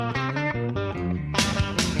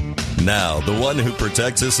Now, the one who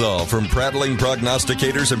protects us all from prattling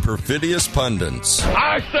prognosticators and perfidious pundits.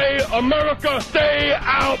 I say, America, stay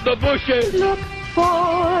out the bushes. Look for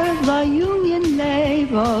the Union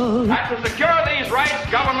label. And to secure these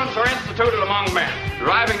rights, governments are instituted among men,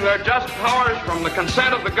 deriving their just powers from the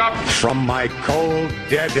consent of the government. From my cold,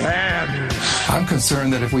 dead hands. I'm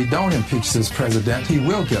concerned that if we don't impeach this president, he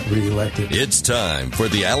will get reelected. It's time for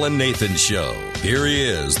the Alan Nathan Show. Here he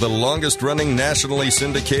is, the longest-running nationally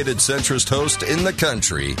syndicated centrist host in the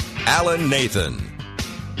country, Alan Nathan.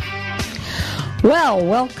 Well,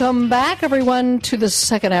 welcome back, everyone, to the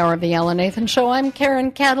second hour of the Alan Nathan Show. I'm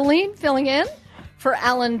Karen Kataline, filling in for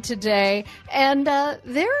Alan today. And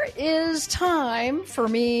there is time for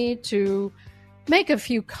me to make a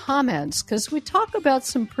few comments, because we talk about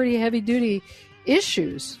some pretty heavy-duty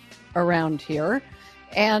issues around here.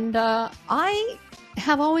 And I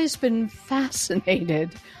have always been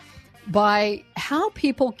fascinated by how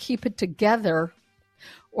people keep it together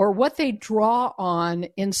or what they draw on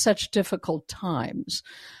in such difficult times.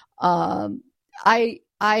 I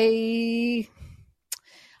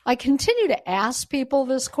continue to ask people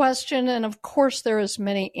this question, and of course there are as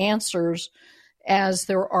many answers as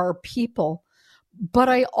there are people. But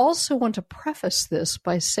I also want to preface this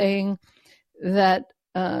by saying that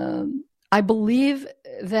I believe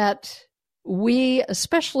that we,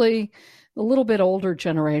 especially the little bit older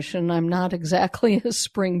generation, I'm not exactly a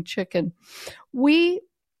spring chicken, we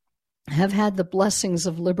have had the blessings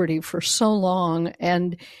of liberty for so long,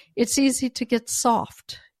 and it's easy to get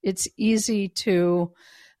soft. It's easy to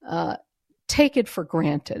take it for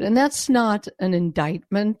granted. And that's not an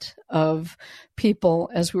indictment of people,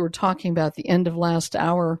 as we were talking about at the end of last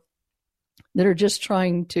hour, that are just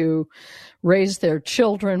trying to raise their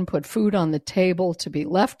children, put food on the table, to be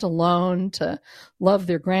left alone, to love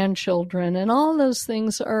their grandchildren. And all those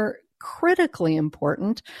things are critically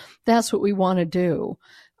important. That's what we want to do.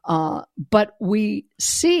 But we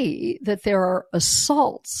see that there are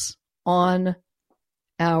assaults on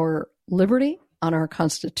our liberty, on our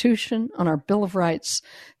Constitution, on our Bill of Rights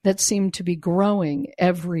that seem to be growing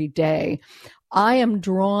every day. I am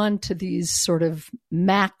drawn to these sort of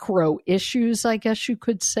macro issues, I guess you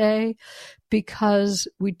could say, because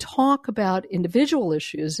we talk about individual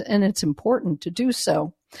issues, and it's important to do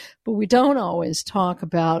so, but we don't always talk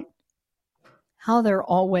about how they're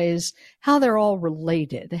all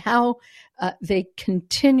related, how they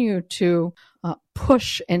continue to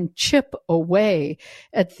push and chip away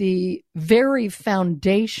at the very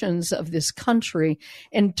foundations of this country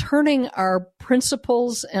and turning our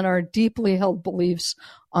principles and our deeply held beliefs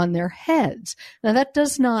on their heads. Now, that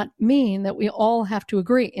does not mean that we all have to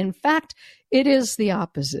agree. In fact, it is the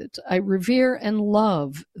opposite. I revere and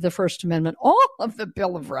love the First Amendment, all of the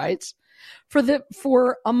Bill of Rights,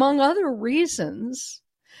 for among other reasons,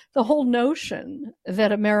 the whole notion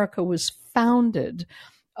that America was founded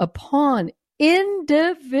upon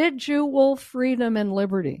individual freedom and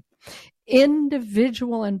liberty,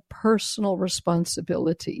 individual and personal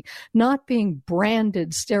responsibility, not being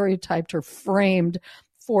branded, stereotyped, or framed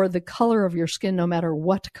for the color of your skin, no matter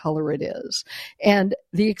what color it is. And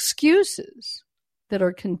the excuses that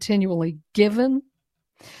are continually given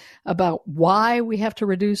about why we have to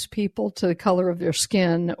reduce people to the color of their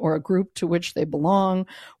skin or a group to which they belong,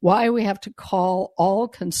 why we have to call all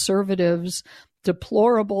conservatives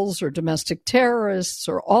deplorables or domestic terrorists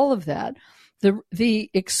or all of that, the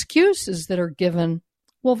excuses that are given,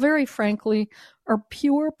 well, very frankly, are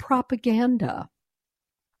pure propaganda.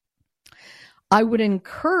 I would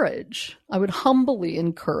humbly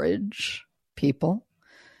encourage people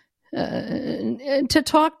to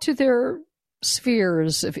talk to their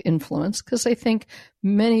spheres of influence, because I think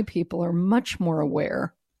many people are much more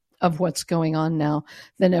aware of what's going on now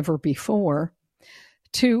than ever before,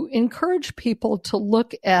 to encourage people to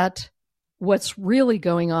look at what's really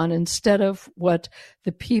going on instead of what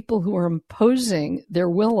the people who are imposing their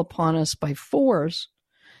will upon us by force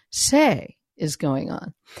say is going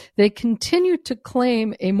on. They continue to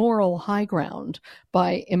claim a moral high ground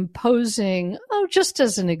by imposing, just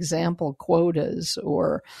as an example, quotas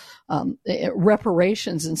or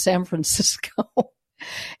reparations in San Francisco.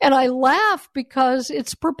 And I laugh because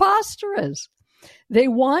it's preposterous. They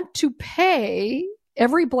want to pay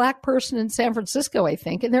every black person in San Francisco, I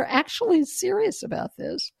think, and they're actually serious about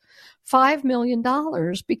this, $5 million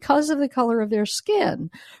because of the color of their skin.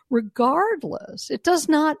 Regardless, it does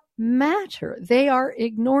not matter. They are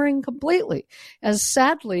ignoring completely, as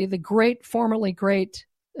sadly the formerly great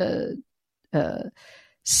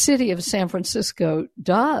city of San Francisco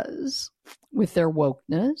does with their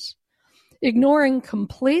wokeness, ignoring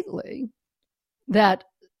completely that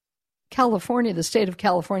California, the state of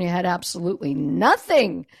California, had absolutely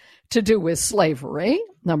nothing to do with slavery,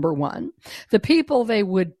 number one. The people they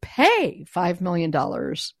would pay $5 million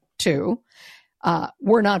to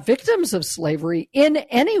were not victims of slavery in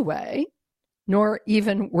any way, nor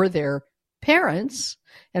even were their parents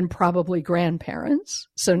and probably grandparents.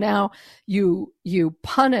 So now you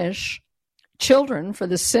punish children for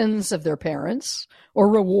the sins of their parents, or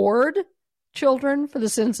reward children for the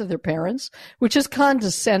sins of their parents, which is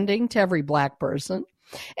condescending to every black person.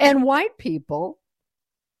 And white people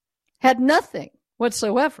had nothing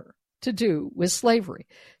whatsoever to do with slavery.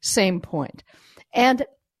 Same point. And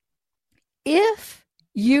if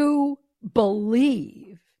you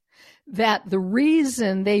believe that the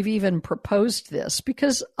reason they've even proposed this,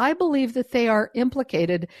 because I believe that they are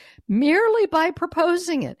implicated merely by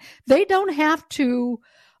proposing it. They don't have to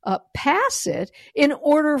pass it in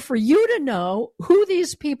order for you to know who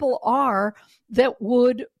these people are that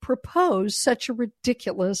would propose such a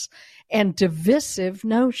ridiculous and divisive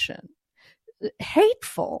notion,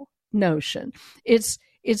 hateful notion. It's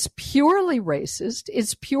purely racist.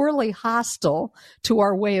 It's purely hostile to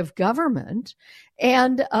our way of government.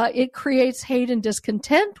 And it creates hate and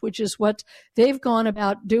discontent, which is what they've gone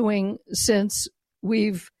about doing since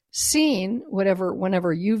we've seen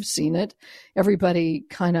whenever you've seen it. Everybody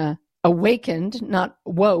kind of awakened, not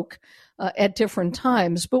woke, at different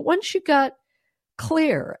times. But once you got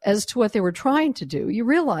clear as to what they were trying to do, you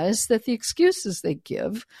realize that the excuses they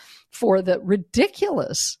give for the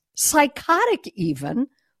ridiculous, psychotic even,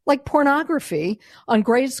 like pornography on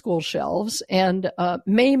grade school shelves and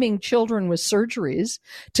maiming children with surgeries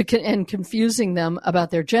and confusing them about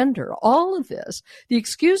their gender. All of this, the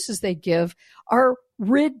excuses they give are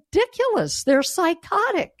ridiculous. They're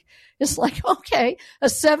psychotic. It's like, okay, a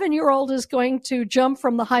 7-year-old is going to jump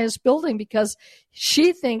from the highest building because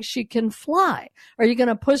she thinks she can fly. Are you going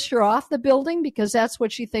to push her off the building because that's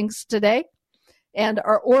what she thinks today?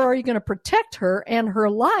 Or are you going to protect her and her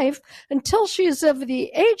life until she is of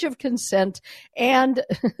the age of consent and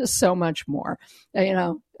so much more?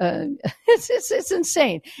 It's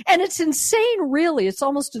insane. And it's insane, really. It's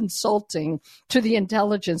almost insulting to the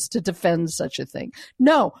intelligence to defend such a thing.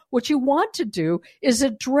 No, what you want to do is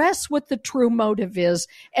address what the true motive is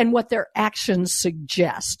and what their actions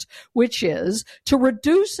suggest, which is to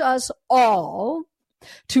reduce us all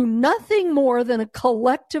to nothing more than a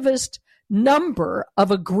collectivist number of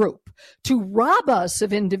a group, to rob us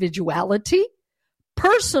of individuality,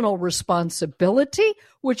 personal responsibility,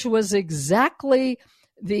 which was exactly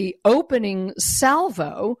the opening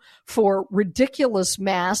salvo for ridiculous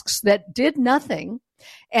masks that did nothing,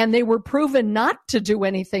 and they were proven not to do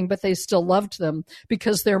anything, but they still loved them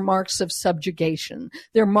because they're marks of subjugation.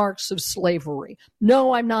 They're marks of slavery.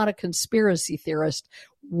 No, I'm not a conspiracy theorist.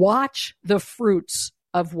 Watch the fruits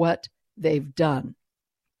of what they've done.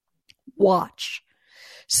 Watch.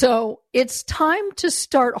 So it's time to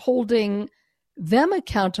start holding them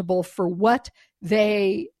accountable for what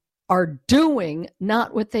they are doing,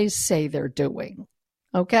 not what they say they're doing.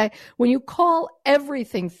 Okay? When you call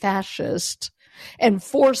everything fascist and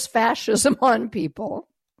force fascism on people,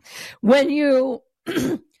 when you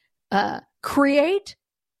create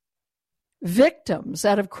victims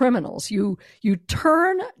out of criminals, you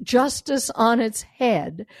turn justice on its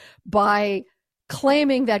head by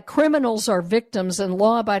claiming that criminals are victims and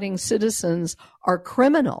law-abiding citizens are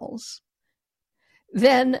criminals,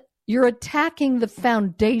 then you're attacking the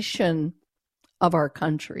foundation of our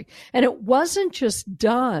country. And it wasn't just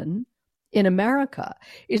done in America.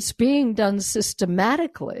 It's being done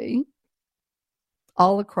systematically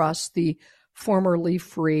all across the formerly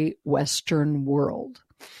free Western world.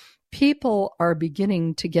 People are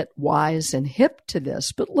beginning to get wise and hip to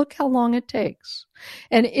this, but look how long it takes.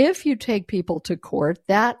 And if you take people to court,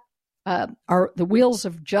 that the wheels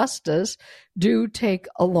of justice do take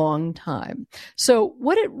a long time. So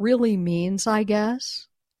what it really means, I guess,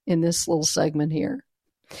 in this little segment here,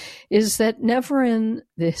 is that never in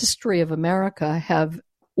the history of America have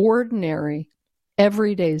ordinary,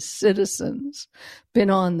 everyday citizens been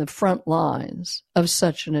on the front lines of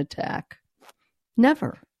such an attack.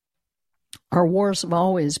 Never. Our wars have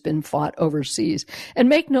always been fought overseas. And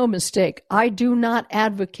make no mistake, I do not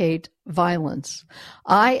advocate violence.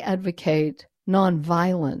 I advocate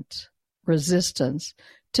nonviolent resistance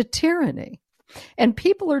to tyranny. And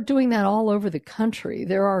people are doing that all over the country.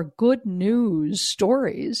 There are good news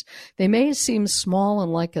stories. They may seem small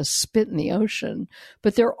and like a spit in the ocean,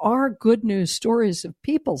 but there are good news stories of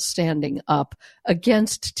people standing up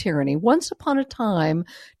against tyranny. Once upon a time,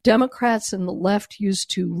 Democrats and the left used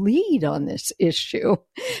to lead on this issue.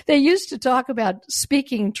 They used to talk about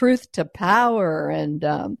speaking truth to power and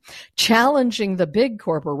challenging the big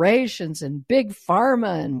corporations and big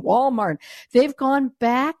pharma and Walmart. They've gone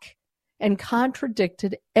back and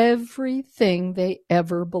contradicted everything they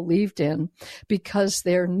ever believed in because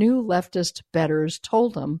their new leftist betters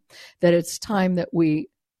told them that it's time that we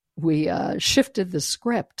shifted the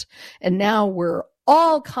script, and now we're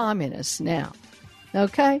all communists now.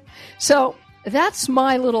 Okay? So that's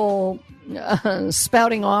my little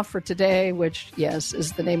spouting off for today, which, yes,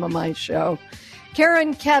 is the name of my show.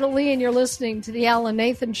 Karen Kataline, you're listening to The Alan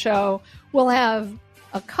Nathan Show. We'll have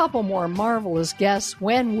a couple more marvelous guests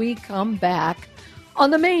when we come back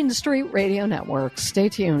on the Main Street Radio Network. Stay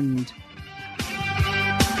tuned.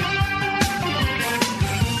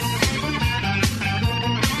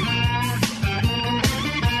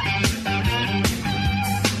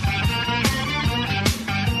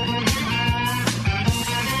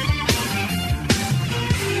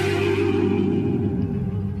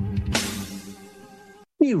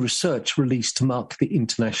 New research released to mark the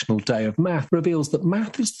International Day of Math reveals that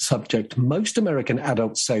math is the subject most American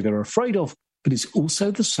adults say they're afraid of, but is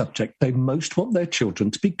also the subject they most want their children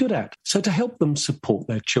to be good at. So to help them support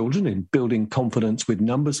their children in building confidence with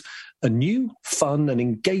numbers, a new, fun and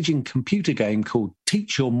engaging computer game called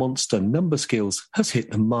Teach Your Monster Number Skills has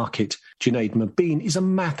hit the market. Junaid Mabeen is a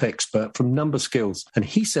math expert from Number Skills, and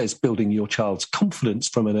he says building your child's confidence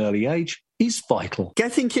from an early age is vital.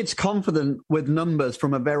 Getting kids confident with numbers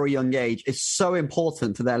from a very young age is so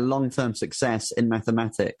important to their long-term success in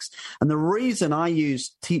mathematics. And the reason I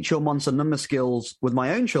use Teach Your Monster Number Skills with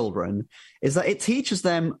my own children is that it teaches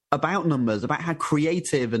them about numbers, about how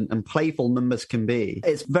creative and playful numbers can be.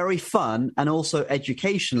 It's very fun and also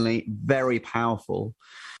educationally very powerful.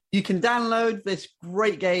 You can download this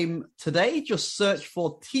great game today. Just search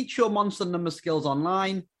for Teach Your Monster Number Skills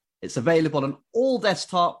online. It's available on all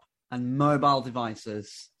desktop and mobile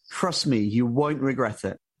devices. Trust me, you won't regret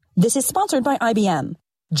it. This is sponsored by IBM.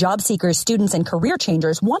 Job seekers, students, and career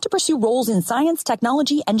changers want to pursue roles in science,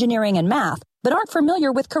 technology, engineering, and math, but aren't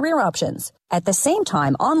familiar with career options. At the same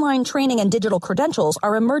time, online training and digital credentials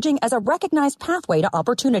are emerging as a recognized pathway to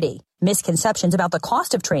opportunity. Misconceptions about the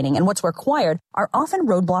cost of training and what's required are often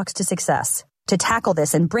roadblocks to success. To tackle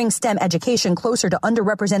this and bring STEM education closer to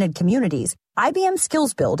underrepresented communities, IBM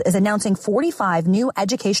Skills Build is announcing 45 new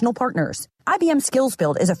educational partners. IBM Skills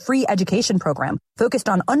Build is a free education program focused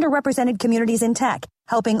on underrepresented communities in tech,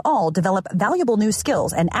 helping all develop valuable new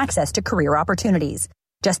skills and access to career opportunities.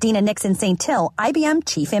 Justina Nixon St. Till, IBM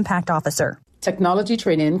Chief Impact Officer. Technology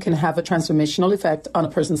training can have a transformational effect on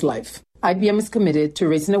a person's life. IBM is committed to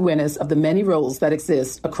raising awareness of the many roles that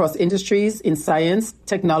exist across industries in science,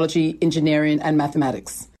 technology, engineering, and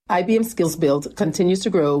mathematics. IBM Skills Build continues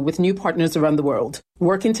to grow with new partners around the world,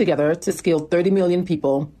 working together to skill 30 million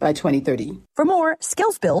people by 2030. For more,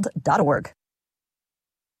 skillsbuild.org.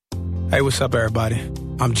 Hey, what's up, everybody?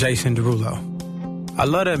 I'm Jason Derulo. I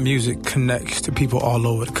love that music connects to people all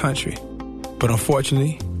over the country. But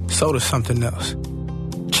unfortunately, so does something else.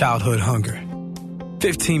 Childhood hunger.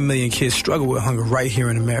 15 million kids struggle with hunger right here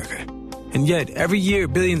in America. And yet, every year,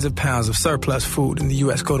 billions of pounds of surplus food in the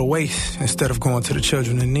U.S. go to waste instead of going to the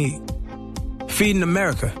children in need. Feeding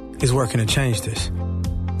America is working to change this.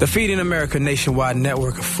 The Feeding America nationwide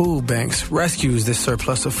network of food banks rescues this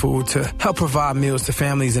surplus of food to help provide meals to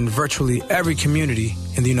families in virtually every community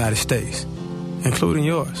in the United States, including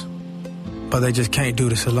yours. But they just can't do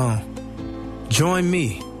this alone. Join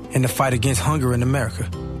me in the fight against hunger in America.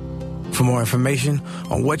 For more information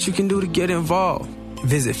on what you can do to get involved,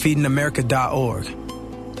 visit feedingamerica.org.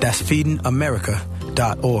 That's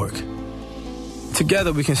feedingamerica.org.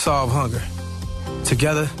 Together we can solve hunger.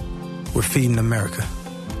 Together, we're Feeding America.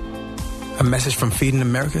 A message from Feeding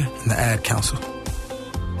America and the Ad Council.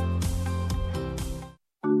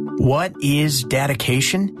 What is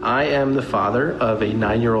dedication? I am the father of a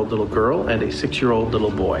 9-year-old little girl and a 6-year-old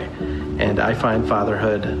little boy. And I find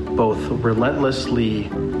fatherhood both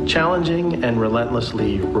relentlessly challenging and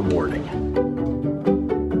relentlessly rewarding.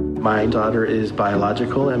 My daughter is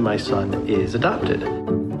biological and my son is adopted.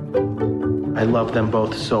 I love them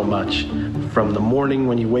both so much. From the morning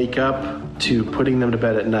when you wake up to putting them to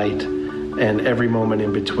bed at night and every moment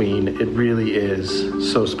in between, it really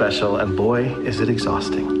is so special. And boy, is it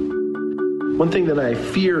exhausting. One thing that I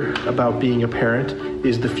fear about being a parent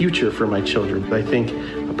is the future for my children. I think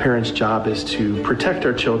A parent's job is to protect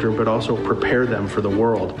our children, but also prepare them for the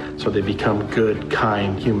world so they become good,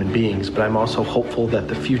 kind human beings. But I'm also hopeful that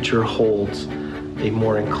the future holds a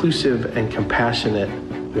more inclusive and compassionate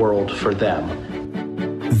world for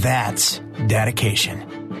them. That's dedication.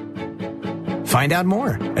 Find out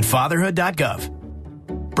more at fatherhood.gov.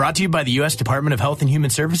 Brought to you by the U.S. Department of Health and Human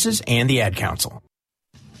Services and the Ad Council.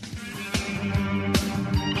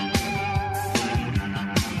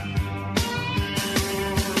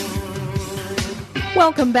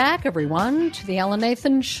 Welcome back, everyone, to the Alan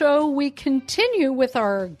Nathan Show. We continue with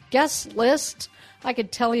our guest list. I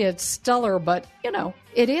could tell you it's stellar, but,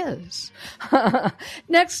 it is.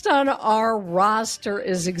 Next on our roster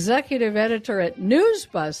is executive editor at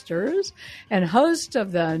Newsbusters and host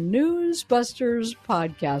of the Newsbusters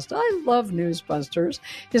podcast. I love Newsbusters.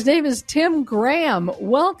 His name is Tim Graham.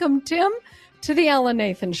 Welcome, Tim, to the Alan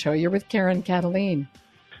Nathan Show. You're with Karen Kataline.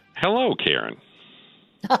 Hello, Karen.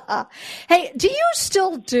 Hey, do you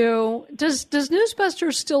still does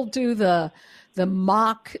Newsbusters still do the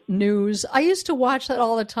mock news? I used to watch that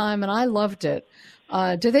all the time, and I loved it.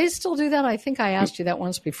 Do they still do that? I think I asked you that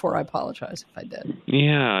once before. I apologize if I did.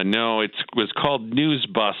 Yeah, no, it was called News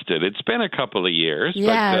Busted. It's been a couple of years,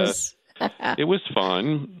 yes. But it was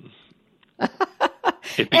fun.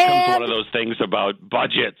 It becomes one of those things about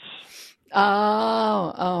budgets.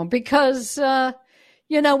 Because,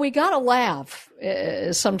 we got to laugh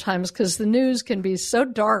sometimes because the news can be so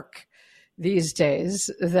dark these days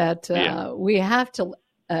that we have to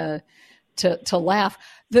laugh.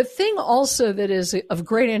 The thing also that is of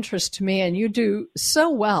great interest to me, and you do so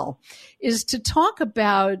well, is to talk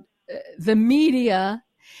about the media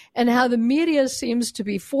and how the media seems to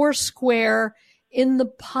be foursquare in the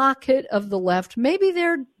pocket of the left. Maybe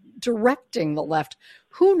they're directing the left.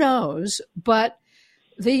 Who knows? But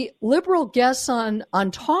the liberal guests on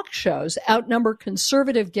talk shows outnumber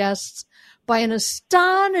conservative guests by an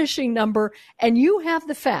astonishing number, and you have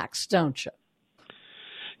the facts, don't you?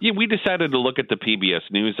 Yeah, we decided to look at the PBS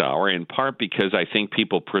NewsHour in part because I think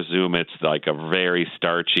people presume it's like a very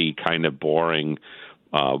starchy, kind of boring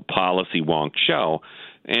policy wonk show.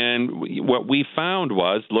 And what we found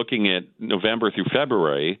was, looking at November through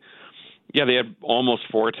February, they had almost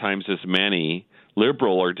 4 times as many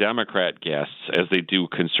liberal or Democrat guests as they do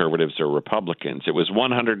conservatives or Republicans. It was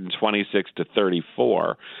 126 to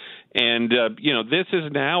 34. And, this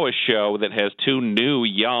is now a show that has 2 new,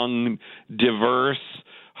 young, diverse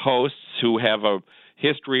hosts who have a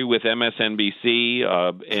history with MSNBC,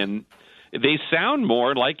 and they sound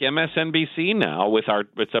more like MSNBC now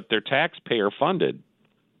except they're taxpayer funded.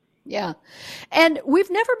 Yeah. And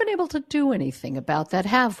we've never been able to do anything about that,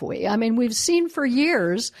 have we? I mean, we've seen for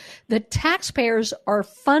years that taxpayers are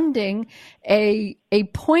funding a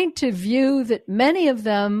point of view that many of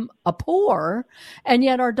them abhor, and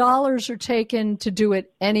yet our dollars are taken to do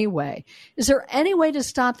it anyway. Is there any way to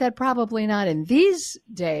stop that? Probably not in these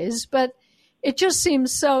days, but it just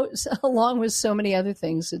seems so, along with so many other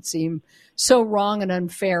things that seem so wrong and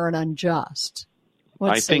unfair and unjust.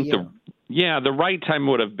 I think the right time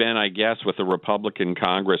would have been, I guess, with a Republican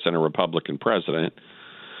Congress and a Republican president,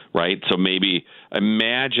 right? So maybe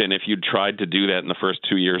imagine if you'd tried to do that in the first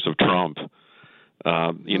 2 years of Trump.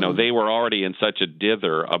 They were already in such a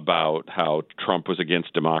dither about how Trump was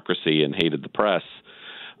against democracy and hated the press.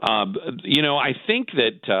 I think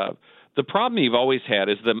that the problem you've always had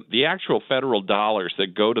is the actual federal dollars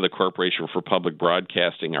that go to the Corporation for Public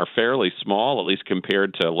Broadcasting are fairly small, at least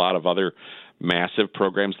compared to a lot of other massive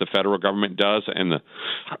programs the federal government does. And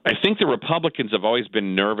I think the Republicans have always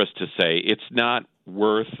been nervous to say it's not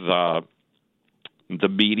worth the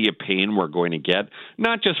media pain we're going to get,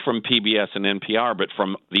 not just from PBS and NPR, but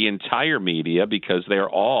from the entire media, because they're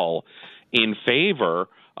all in favor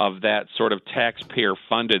of that sort of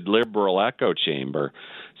taxpayer-funded liberal echo chamber.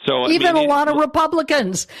 So a lot of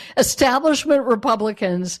Republicans, establishment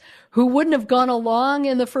Republicans, who wouldn't have gone along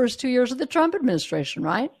in the first 2 years of the Trump administration,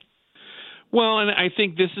 right? Well, and I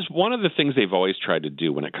think this is one of the things they've always tried to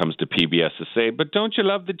do when it comes to PBS, to say, but don't you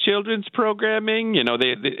love the children's programming,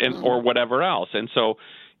 or whatever else. And so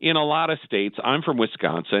in a lot of states, I'm from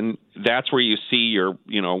Wisconsin, that's where you see your,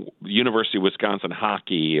 University of Wisconsin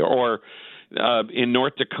hockey, or in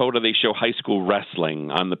North Dakota, they show high school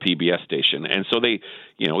wrestling on the PBS station. And so they,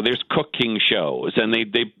 there's cooking shows, and they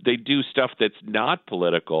do stuff that's not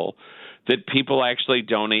political, that people actually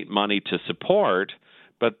donate money to support.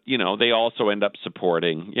 But, they also end up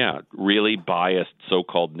supporting, really biased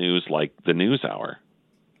so-called news like the NewsHour.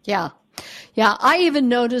 Yeah. Yeah, I even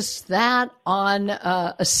noticed that on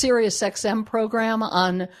a Sirius XM program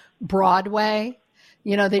on Broadway.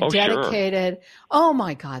 You know, they dedicated, sure. Oh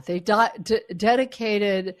my God, they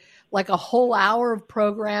dedicated like a whole hour of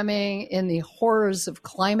programming in the horrors of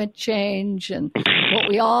climate change and what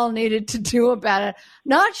we all needed to do about it.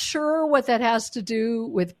 Not sure what that has to do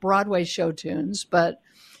with Broadway show tunes, but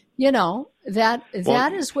you know, that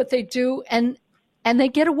is what they do, and they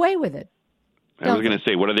get away with it. I was going to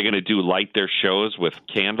say, what are they going to do? Light their shows with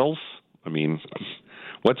candles? I mean,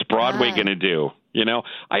 what's Broadway going to do? You know,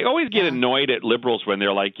 I always get annoyed at liberals when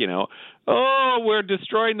they're like, you know, oh, we're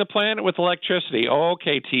destroying the planet with electricity. Oh,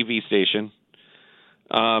 okay, TV station.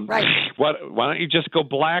 Right. Why don't you just go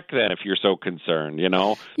black then if you're so concerned, you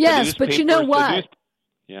know? Yes, but you know what?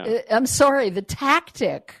 Yeah. I'm sorry. The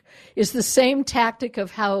tactic is the same tactic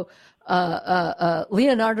of how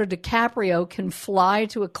Leonardo DiCaprio can fly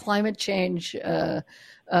to a climate change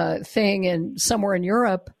thing somewhere in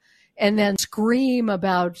Europe and then scream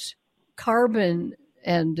about carbon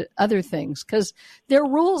and other things because their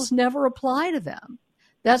rules never apply to them.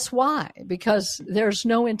 That's why, because there's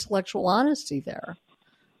no intellectual honesty there.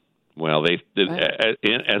 Well, as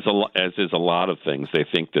is a lot of things, they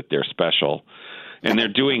think that they're special, and they're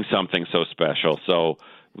doing something so special. So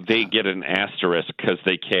they get an asterisk because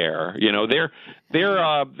they care. You know,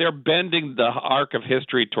 they're bending the arc of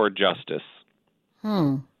history toward justice.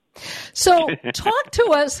 So talk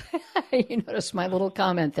to us. You notice my little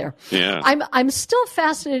comment there. Yeah. I'm still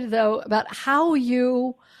fascinated though about how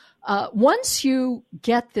you once you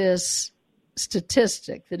get this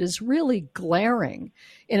statistic that is really glaring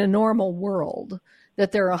in a normal world,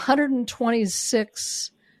 that there are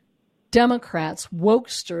 126 Democrats,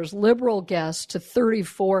 wokesters, liberal guests to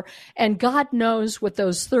 34, and God knows what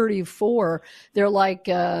those 34, they're like,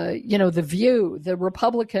 The View, the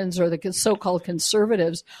Republicans or the so-called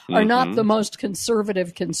conservatives are not the most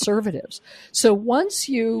conservative conservatives. So once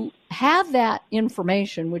you have that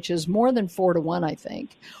information, which is more than 4-1, I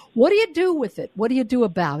think, what do you do with it? What do you do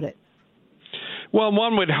about it? Well,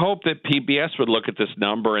 one would hope that PBS would look at this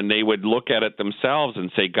number and they would look at it themselves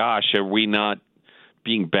and say, gosh, are we not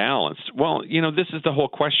being balanced? Well, you know, this is the whole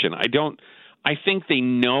question. I think they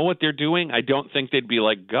know what they're doing. I don't think they'd be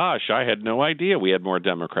like, gosh, I had no idea we had more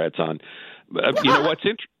Democrats on. You know,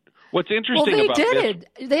 what's interesting about this? Well, they did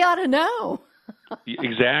it. They ought to know.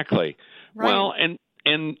 Exactly. Right. Well,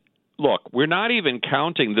 and look, we're not even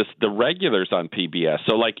counting the regulars on PBS.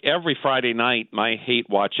 So like every Friday night, my hate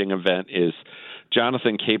watching event is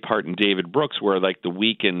Jonathan Capehart and David Brooks, where like the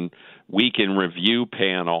week in review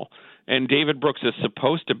panel. And David Brooks is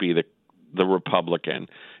supposed to be the Republican.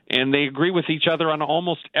 And they agree with each other on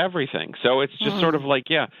almost everything. So it's just sort of like,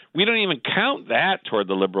 we don't even count that toward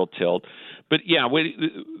the liberal tilt. But,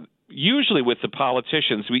 usually with the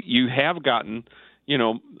politicians, you have gotten, you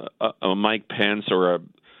know, a Mike Pence or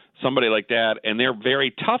somebody like that, and they're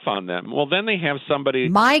very tough on them. Well, then they have somebody...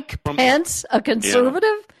 Mike Pence, a conservative?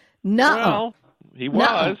 Yeah. No. Well, he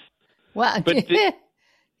was. Well, but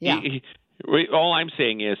all I'm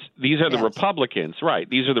saying is these are the Republicans, right?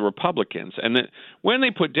 These are the Republicans. And when they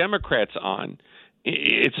put Democrats on,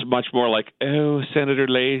 it's much more like, oh, Senator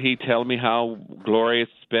Leahy, tell me how glorious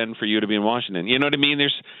it's been for you to be in Washington. You know what I mean?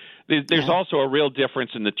 There's also a real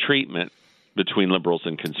difference in the treatment between liberals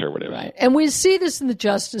and conservatives. Right. And we see this in the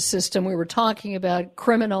justice system. We were talking about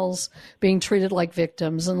criminals being treated like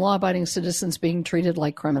victims and law-abiding citizens being treated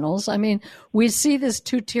like criminals. I mean, we see this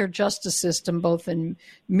two-tier justice system both in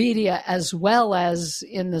media as well as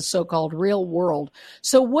in the so-called real world.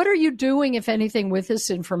 So what are you doing, if anything, with this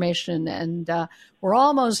information? And we're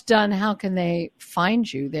almost done. How can they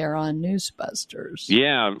find you there on Newsbusters?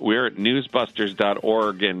 Yeah, we're at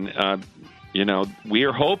newsbusters.org, and you know, we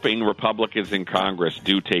are hoping Republicans in Congress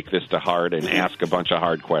do take this to heart and ask a bunch of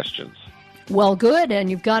hard questions. Well, good,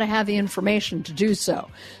 and you've got to have the information to do so.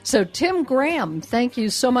 So, Tim Graham, thank you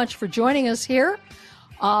so much for joining us here.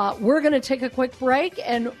 We're going to take a quick break,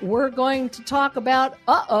 and we're going to talk about,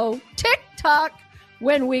 TikTok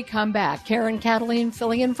when we come back. Karen Kataline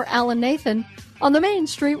filling in for Alan Nathan on the Main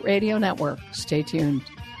Street Radio Network. Stay tuned.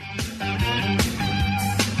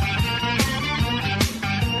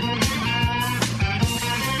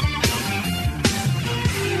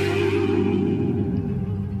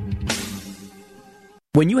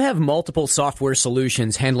 When you have multiple software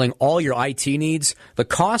solutions handling all your IT needs, the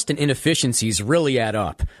cost and inefficiencies really add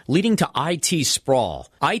up, leading to IT sprawl.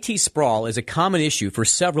 IT sprawl is a common issue for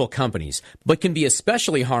several companies, but can be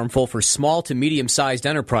especially harmful for small to medium-sized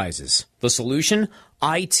enterprises. The solution?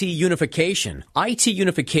 IT unification. IT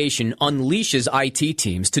unification unleashes IT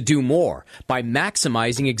teams to do more by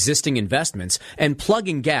maximizing existing investments and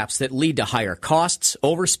plugging gaps that lead to higher costs,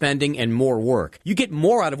 overspending, and more work. You get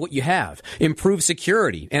more out of what you have, improve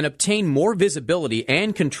security, and obtain more visibility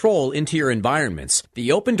and control into your environments.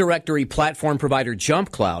 The Open Directory platform provider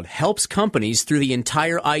JumpCloud helps companies through the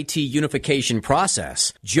entire IT unification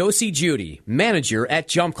process. Josie Judy, manager at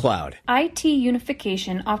JumpCloud. IT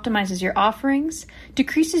unification optimizes your offerings,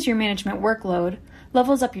 decreases your management workload,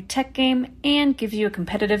 levels up your tech game, and gives you a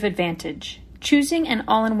competitive advantage. Choosing an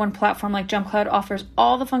all-in-one platform like JumpCloud offers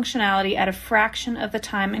all the functionality at a fraction of the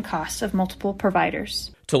time and cost of multiple providers.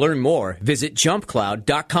 To learn more, visit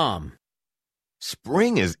jumpcloud.com.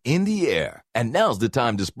 Spring is in the air, and now's the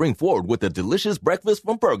time to spring forward with a delicious breakfast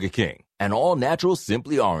from Burger King. An all-natural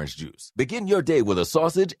Simply Orange Juice. Begin your day with a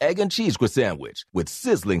sausage, egg, and cheese sandwich with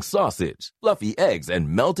sizzling sausage, fluffy eggs, and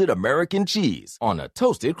melted American cheese on a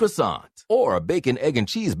toasted croissant. Or a bacon, egg, and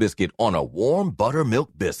cheese biscuit on a warm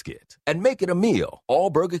buttermilk biscuit. And make it a meal.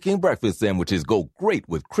 All Burger King breakfast sandwiches go great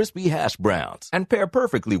with crispy hash browns and pair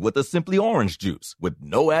perfectly with a Simply Orange Juice with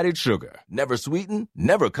no added sugar, never sweetened,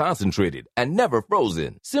 never concentrated, and never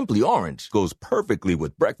frozen. Simply Orange goes perfectly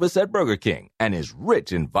with breakfast at Burger King and is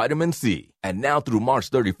rich in vitamin C. And now through March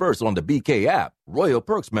 31st on the BK app, Royal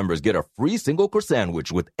Perks members get a free single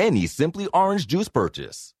sandwich with any Simply Orange Juice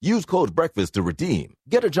purchase. Use code BREAKFAST to redeem.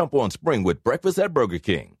 Get a jump on spring with breakfast at Burger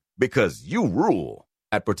King. Because you rule.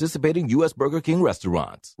 At participating U.S. Burger King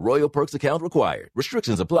restaurants. Royal Perks account required.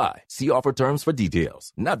 Restrictions apply. See offer terms for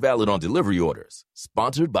details. Not valid on delivery orders.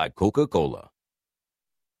 Sponsored by Coca-Cola.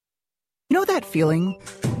 You know that feeling?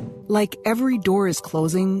 Like every door is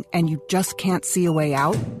closing and you just can't see a way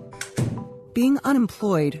out? Being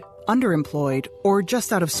unemployed, underemployed, or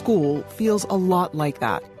just out of school feels a lot like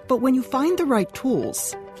that. But when you find the right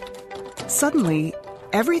tools, suddenly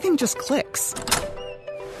everything just clicks.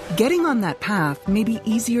 Getting on that path may be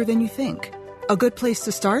easier than you think. A good place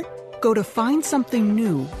to start? Go to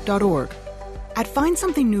findsomethingnew.org. At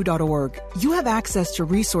findsomethingnew.org, you have access to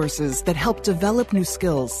resources that help develop new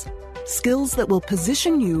skills. Skills that will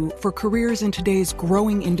position you for careers in today's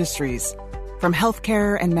growing industries. From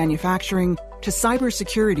healthcare and manufacturing to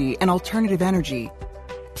cybersecurity and alternative energy.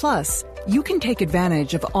 Plus, you can take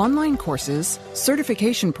advantage of online courses,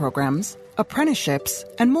 certification programs, apprenticeships,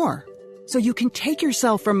 and more. So you can take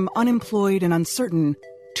yourself from unemployed and uncertain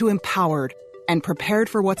to empowered and prepared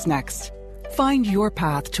for what's next. Find your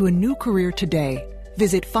path to a new career today.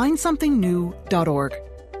 Visit findsomethingnew.org.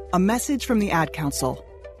 A message from the Ad Council.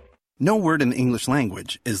 No word in the English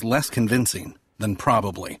language is less convincing than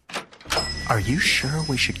probably. Are you sure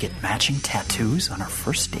we should get matching tattoos on our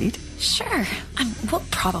first date? Sure. We'll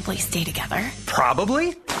probably stay together.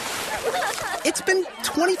 Probably? It's been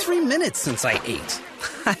 23 minutes since I ate.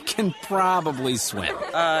 I can probably swim.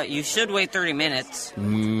 You should wait 30 minutes.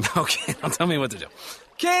 Okay, now tell me what to do.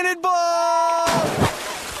 Cannonball!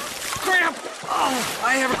 Cramp! Oh,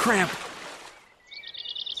 I have a cramp.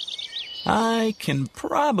 I can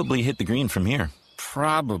probably hit the green from here.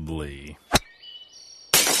 Probably.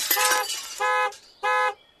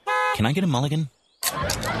 Can I get a mulligan?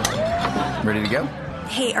 Ready to go?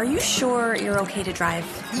 Hey, are you sure you're okay to drive?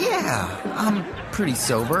 Yeah, I'm pretty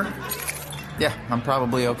sober. Yeah, I'm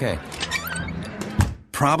probably okay.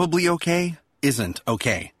 Probably okay isn't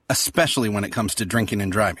okay, especially when it comes to drinking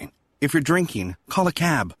and driving. If you're drinking, call a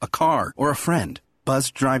cab, a car, or a friend.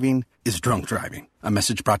 Buzzed driving is drunk driving. A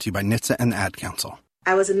message brought to you by NHTSA and the Ad Council.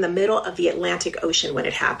 I was in the middle of the Atlantic Ocean when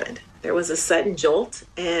it happened. There was a sudden jolt,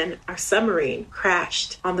 and our submarine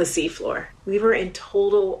crashed on the seafloor. We were in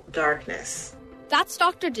total darkness. That's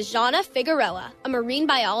Dr. Dejana Figueroa, a marine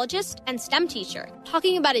biologist and STEM teacher,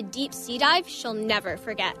 talking about a deep sea dive she'll never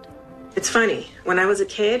forget. It's funny. When I was a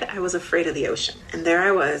kid, I was afraid of the ocean, and there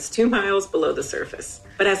I was, 2 miles below the surface.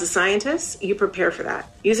 But as a scientist, you prepare for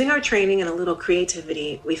that. Using our training and a little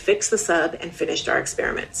creativity, we fixed the sub and finished our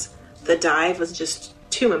experiments. The dive was just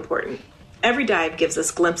too important. Every dive gives us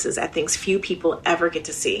glimpses at things few people ever get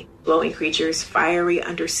to see. Glowing creatures, fiery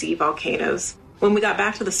undersea volcanoes. When we got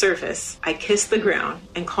back to the surface, I kissed the ground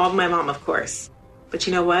and called my mom, of course. But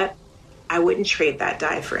you know what? I wouldn't trade that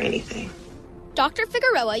dive for anything. Dr.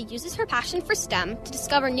 Figueroa uses her passion for STEM to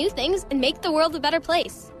discover new things and make the world a better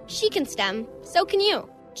place. She can STEM, so can you.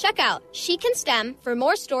 Check out She Can STEM for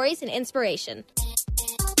more stories and inspiration.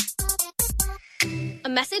 A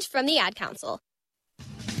message from the Ad Council.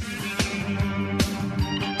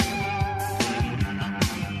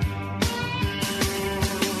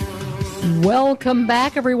 Welcome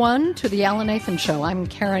back, everyone, to the Alan Nathan Show. I'm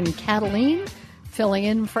Karen Kataline, filling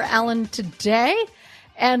in for Alan today.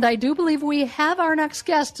 And I do believe we have our next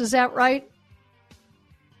guest. Is that right?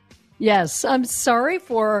 Yes. I'm sorry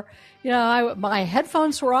for, my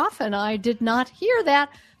headphones were off and I did not hear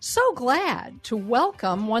that. So glad to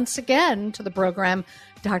welcome once again to the program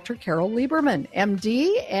Dr. Carol Lieberman,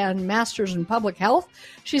 MD and Master's in Public Health.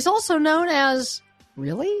 She's also known as,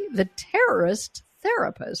 the Terrorist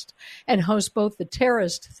Therapist, and hosts both the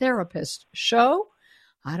Terrorist Therapist show.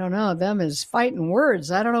 I don't know. Them is fighting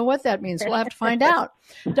words. I don't know what that means. We'll have to find out.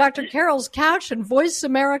 Dr. Carol's Couch and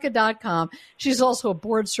VoiceAmerica.com. She's also a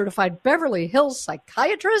board-certified Beverly Hills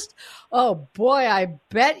psychiatrist. Oh, boy, I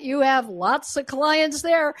bet you have lots of clients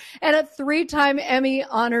there. And a 3-time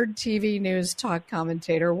Emmy-honored TV news talk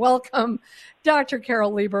commentator. Welcome, Dr.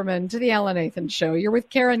 Carol Lieberman, to the Alan Nathan Show. You're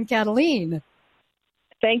with Karen Kataline.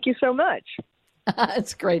 Thank you so much.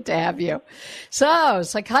 It's great to have you. So,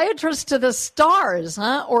 psychiatrist to the stars,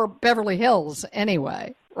 huh? Or Beverly Hills,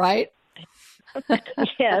 anyway, right?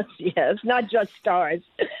 Yes, not just stars.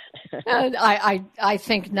 I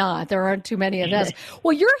think not. There aren't too many of us.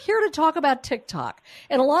 Well, you're here to talk about TikTok.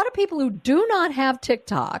 And a lot of people who do not have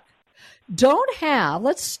TikTok don't have,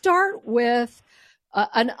 let's start with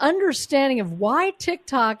an understanding of why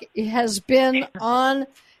TikTok has been on.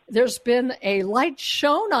 There's been a light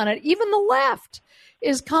shown on it. Even the left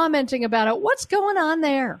is commenting about it. What's going on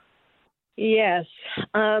there? Yes.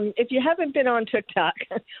 If you haven't been on TikTok,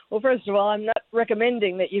 well, first of all, I'm not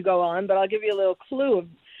recommending that you go on, but I'll give you a little clue of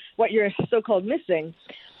what you're so-called missing.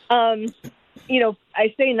 I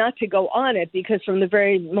say not to go on it because from the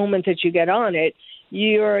very moment that you get on it,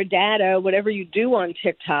 your data, whatever you do on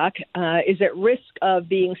TikTok, is at risk of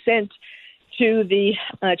being sent to the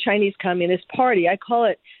Chinese Communist Party. I call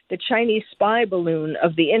it the Chinese spy balloon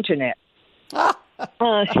of the internet. Wow.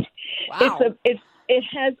 It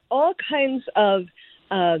has all kinds of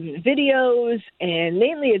videos, and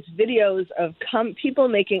mainly it's videos of people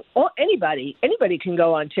making. Anybody can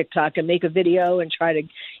go on TikTok and make a video and try to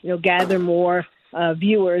gather more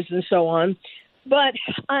viewers and so on. But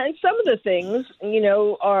some of the things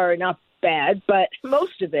are not bad, but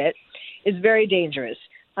most of it is very dangerous.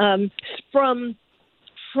 From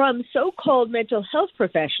so-called mental health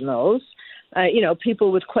professionals,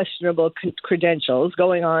 people with questionable credentials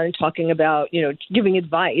going on and talking about, giving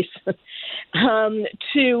advice,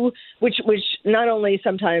 to which not only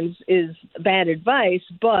sometimes is bad advice,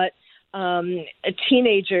 but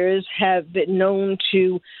teenagers have been known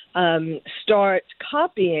to start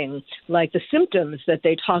copying, like the symptoms that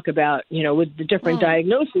they talk about, with the different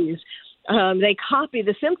diagnoses. They copy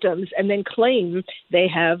the symptoms and then claim they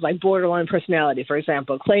have, like, borderline personality, for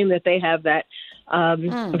example, claim that they have that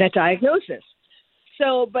that diagnosis.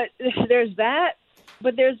 So, but there's that.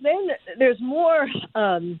 But there's more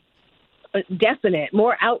definite,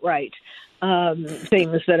 more outright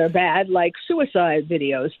things that are bad, like suicide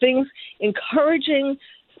videos, things encouraging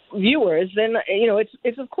viewers. Then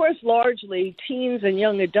it's of course largely teens and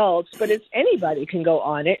young adults, but it's anybody can go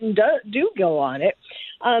on it and do go on it.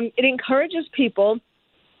 It encourages people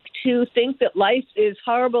to think that life is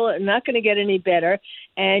horrible and not going to get any better,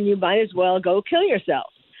 and you might as well go kill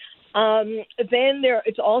yourself. Then there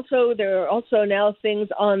are also now things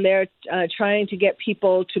on there trying to get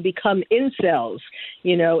people to become incels,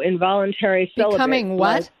 involuntary celibates. Becoming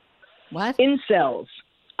what? What? Incels.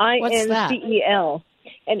 INCEL.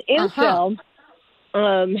 An incel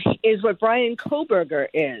is what Brian Koberger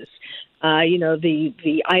is,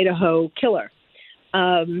 the Idaho killer.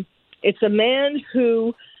 It's a man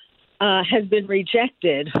who has been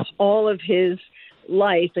rejected all of his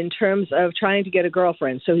life in terms of trying to get a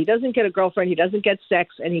girlfriend. So he doesn't get a girlfriend, he doesn't get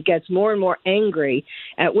sex, and he gets more and more angry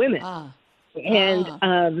at women.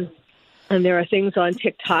 And there are things on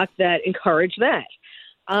TikTok that encourage that.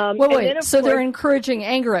 Wait. So they're encouraging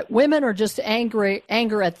anger at women, or just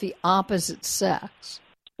anger at the opposite sex?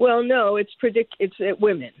 Well, no, it's at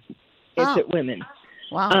women. It's at women.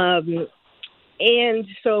 Wow. And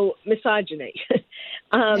so misogyny.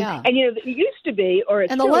 And it used to be, or it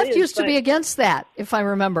and the still left is, used to be against that, if I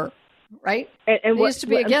remember, right? And they used to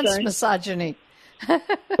be against misogyny. But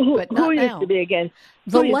not who now. used to be against?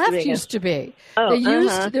 The left used to be.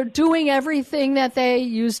 They're doing everything that they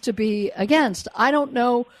used to be against. I don't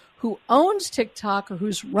know who owns TikTok or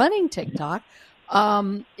who's running TikTok.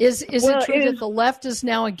 Is it true that the left is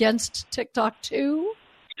now against TikTok too?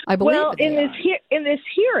 I believe. Well, in this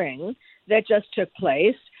hearing that just took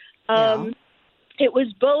place, it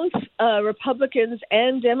was both Republicans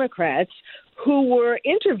and Democrats who were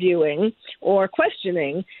interviewing or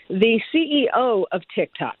questioning the CEO of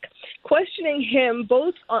TikTok, questioning him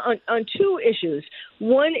both on two issues.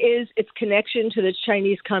 One is its connection to the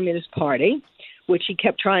Chinese Communist Party, which he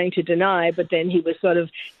kept trying to deny, but then he was sort of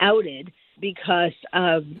outed because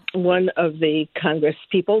one of the Congress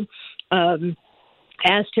people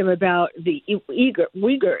asked him about the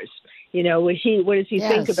Uyghurs. You know, what does he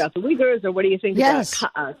think about the Uyghurs, or what do you think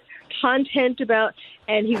about content about?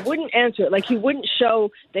 And he wouldn't answer it. Like, he wouldn't show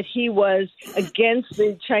that he was against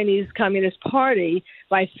the Chinese Communist Party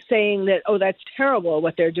by saying that, oh, that's terrible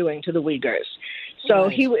what they're doing to the Uyghurs. So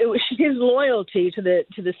his loyalty to the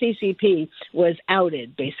CCP was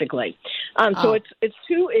outed, basically. So it's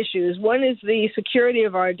two issues. One is the security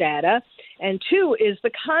of our data, and two is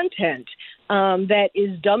the content that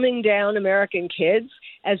is dumbing down American kids,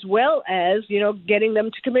 as well as, you know, getting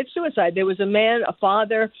them to commit suicide. There was a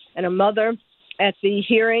father and a mother at the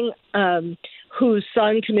hearing whose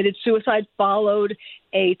son committed suicide, followed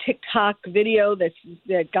a TikTok video that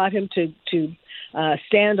got him to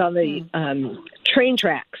stand on the train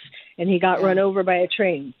tracks, and he got run over by a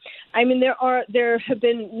train. I mean, there have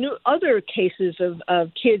been other cases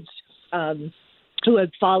of kids who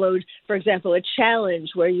have followed, for example, a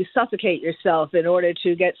challenge where you suffocate yourself in order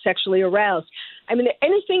to get sexually aroused. I mean,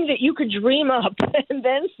 anything that you could dream up and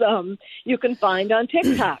then some, you can find on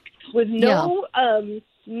TikTok with no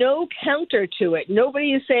counter to it.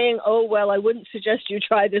 Nobody is saying, oh, well, I wouldn't suggest you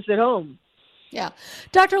try this at home. Yeah.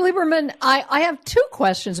 Dr. Lieberman, I have two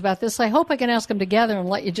questions about this. I hope I can ask them together and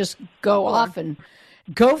let you just go off and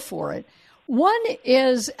go for it. One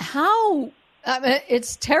is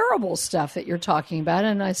it's terrible stuff that you're talking about,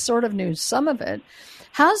 and I sort of knew some of it.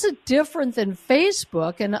 How's it different than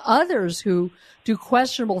Facebook and others who do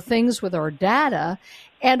questionable things with our data?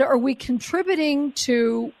 And are we contributing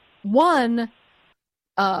to, one,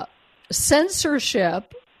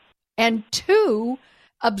 censorship, and two,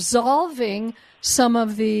 absolving some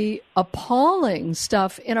of the appalling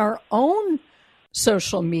stuff in our own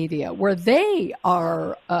social media where they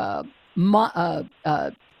are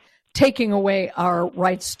taking away our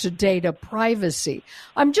rights to data privacy?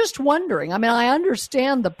 I'm just wondering. I mean, I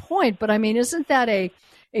understand the point, but I mean, isn't that a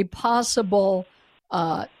possible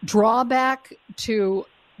drawback to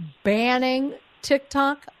banning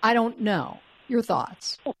TikTok? I don't know. Your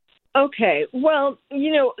thoughts? Okay. Well,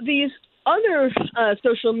 you know, these other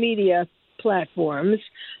social media platforms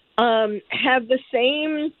do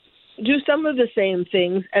some of the same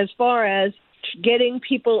things as far as getting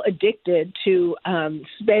people addicted to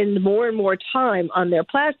spend more and more time on their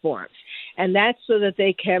platforms. And that's so that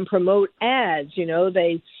they can promote ads. You know,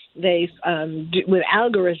 they with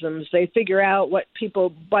algorithms, they figure out what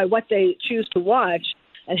people, by what they choose to watch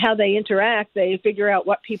and how they interact, they figure out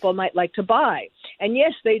what people might like to buy. And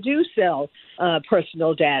yes, they do sell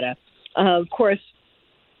personal data. Of course,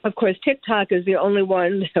 TikTok is the only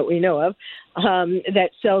one that we know of that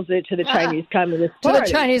sells it to the Chinese Communist Party. To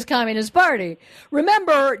the Chinese Communist Party.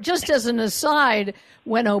 Remember, just as an aside,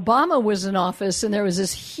 when Obama was in office and there was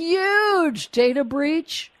this huge data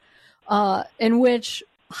breach in which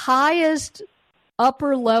highest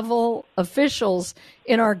upper-level officials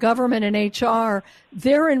in our government and HR,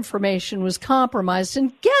 their information was compromised.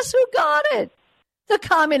 And guess who got it? The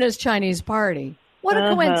Communist Chinese Party. What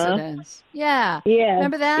a coincidence. Yeah.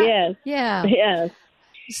 Remember that? Yes. Yeah. Yes.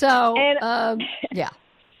 So, yeah.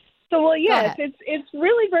 So, well, yes, it's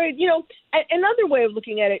really very, you know, another way of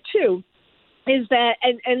looking at it, too, is that,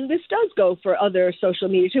 and this does go for other social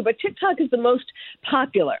media, too, but TikTok is the most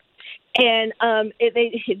popular. And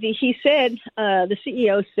he said, the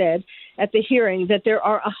CEO said at the hearing that there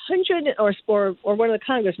are 100, or one of the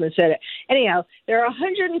congressmen said it. Anyhow, there are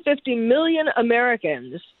 150 million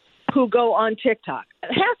Americans who go on TikTok.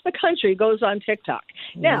 Half the country goes on TikTok.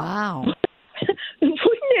 Now, wow.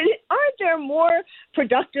 Aren't there more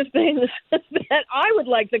productive things that I would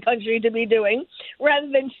like the country to be doing rather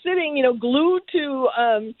than sitting, you know, glued to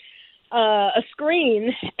a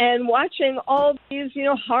screen and watching all these, you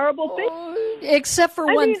know, horrible things? Except for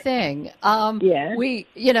one thing. We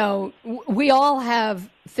all have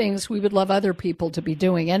things we would love other people to be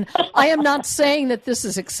doing. And I am not saying that this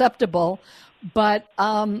is acceptable, but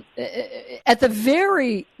at the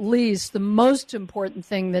very least, the most important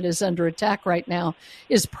thing that is under attack right now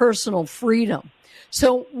is personal freedom.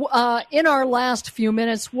 So in our last few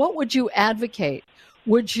minutes, what would you advocate?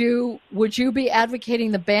 Would you be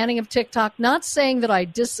advocating the banning of TikTok? Not saying that I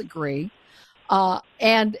disagree.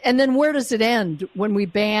 And then where does it end when we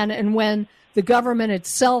ban and when the government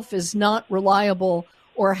itself is not reliable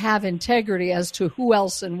or have integrity as to who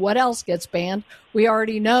else and what else gets banned? We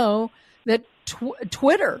already know that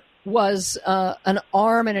Twitter was an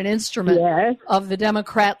arm and an instrument of the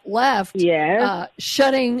Democrat left,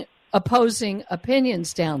 shutting opposing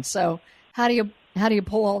opinions down. So how do you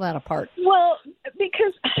pull all that apart? Well,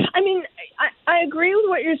 because I agree with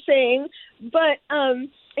what you're saying, but I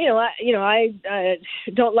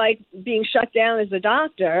don't like being shut down as a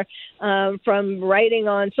doctor from writing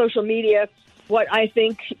on social media what I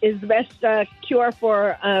think is the best cure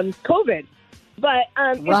for COVID. But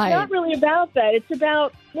it's not really about that. It's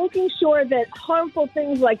about making sure that harmful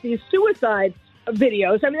things like these suicide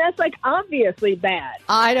videos, that's like obviously bad.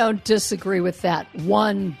 I don't disagree with that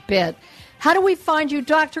one bit. How do we find you,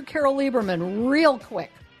 Dr. Carol Lieberman, real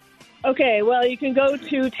quick? Okay, well, you can go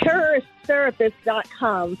to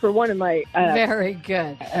terroristtherapist.com for one of my... Very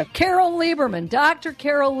good. Carol Lieberman, Dr.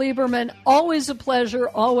 Carol Lieberman, always a pleasure,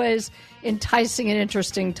 always enticing and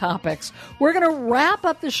interesting topics. We're going to wrap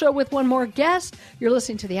up the show with one more guest. You're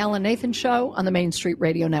listening to The Alan Nathan Show on the Main Street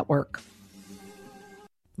Radio Network.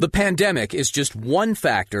 The pandemic is just one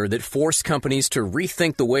factor that forced companies to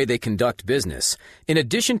rethink the way they conduct business. In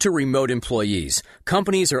addition to remote employees,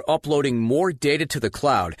 companies are uploading more data to the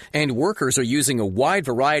cloud, and workers are using a wide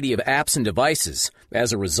variety of apps and devices.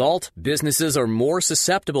 As a result, businesses are more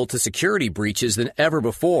susceptible to security breaches than ever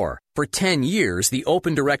before. For 10 years, the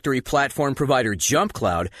open directory platform provider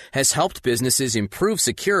JumpCloud has helped businesses improve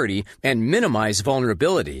security and minimize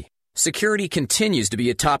vulnerability. Security continues to be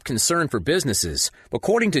a top concern for businesses.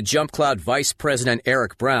 According to JumpCloud Vice President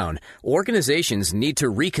Eric Brown, organizations need to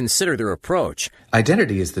reconsider their approach.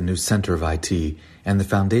 Identity is the new center of IT and the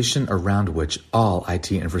foundation around which all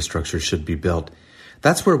IT infrastructure should be built.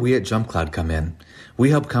 That's where we at JumpCloud come in.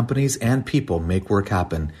 We help companies and people make work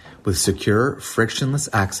happen with secure, frictionless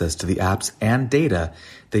access to the apps and data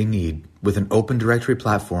they need with an open directory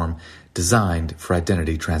platform designed for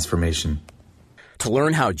identity transformation. To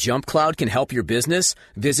learn how JumpCloud can help your business,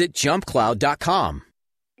 visit jumpcloud.com.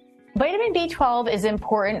 Vitamin B12 is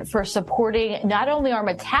important for supporting not only our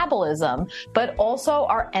metabolism, but also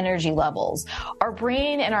our energy levels. Our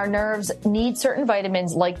brain and our nerves need certain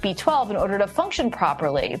vitamins like B12 in order to function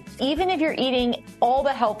properly. Even if you're eating all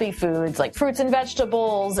the healthy foods like fruits and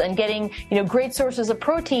vegetables and getting, great sources of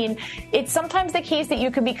protein, it's sometimes the case that you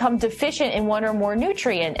can become deficient in one or more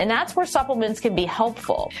nutrient, and that's where supplements can be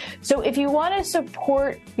helpful. So if you want to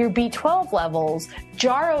support your B12 levels,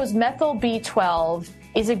 Jarrow's Methyl B12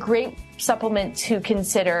 is a great supplement to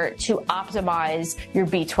consider to optimize your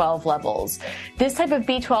B12 levels. This type of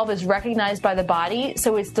B12 is recognized by the body,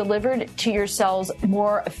 so it's delivered to your cells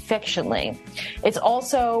more efficiently. It's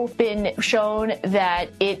also been shown that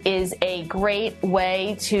it is a great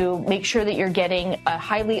way to make sure that you're getting a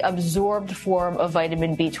highly absorbed form of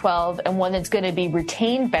vitamin B12 and one that's going to be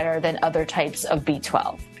retained better than other types of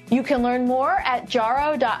B12. You can learn more at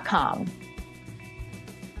jarrow.com.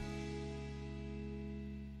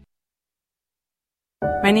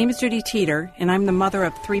 My name is Judy Teeter, and I'm the mother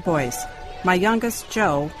of 3 boys. My youngest,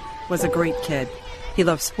 Joe, was a great kid. He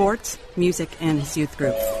loved sports, music, and his youth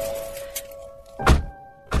group.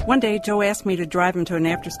 One day, Joe asked me to drive him to an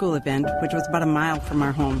after-school event, which was about a mile from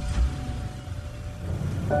our home.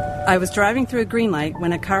 I was driving through a green light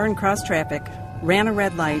when a car in cross traffic ran a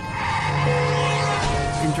red light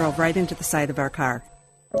and drove right into the side of our car,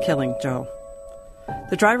 killing Joe.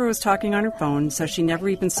 The driver was talking on her phone, so she never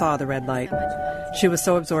even saw the red light. She was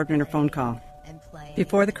so absorbed in her phone call.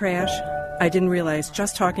 Before the crash, I didn't realize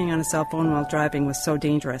just talking on a cell phone while driving was so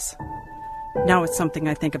dangerous. Now it's something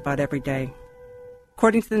I think about every day.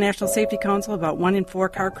 According to the National Safety Council, about 1 in 4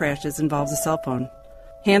 car crashes involves a cell phone.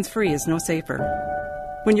 Hands-free is no safer.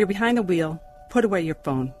 When you're behind the wheel, put away your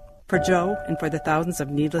phone. For Joe and for the thousands of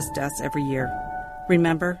needless deaths every year.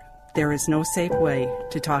 Remember, there is no safe way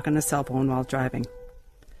to talk on a cell phone while driving.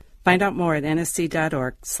 Find out more at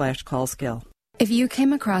nsc.org/callskill. If you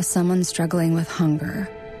came across someone struggling with hunger,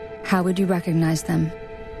 how would you recognize them?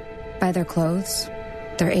 By their clothes,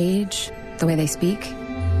 their age, the way they speak?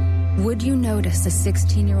 Would you notice a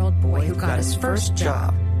 16-year-old boy who got his first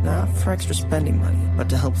job, not for extra spending money, but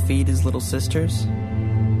to help feed his little sisters?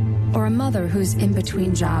 Or a mother who's in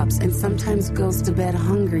between jobs and sometimes goes to bed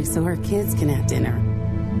hungry so her kids can have dinner?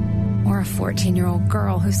 Or a 14-year-old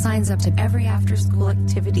girl who signs up to every after-school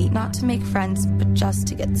activity, not to make friends, but just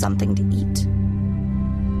to get something to eat?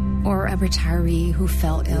 Or a retiree who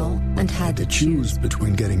fell ill and had to choose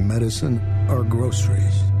between getting medicine or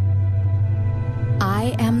groceries?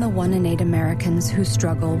 I am the 1 in 8 Americans who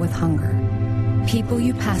struggle with hunger. People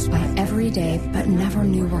you pass by every day but never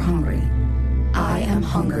knew were hungry. I am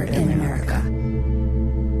hunger in America.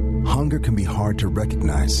 Hunger can be hard to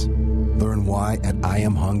recognize. Learn why at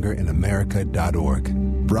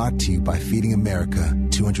IamHungerInAmerica.org. Brought to you by Feeding America,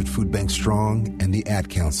 200 Food Banks Strong, and the Ad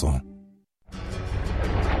Council.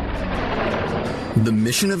 The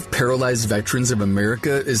mission of Paralyzed Veterans of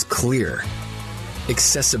America is clear.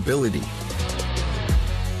 Accessibility.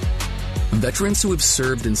 Veterans who have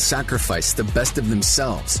served and sacrificed the best of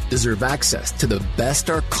themselves deserve access to the best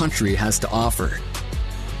our country has to offer.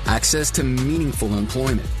 Access to meaningful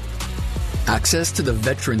employment. Access to the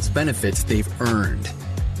veterans' benefits they've earned.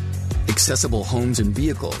 Accessible homes and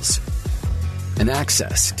vehicles. And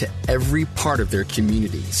access to every part of their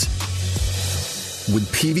communities.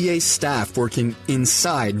 With PVA staff working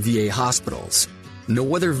inside VA hospitals,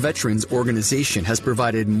 no other veterans organization has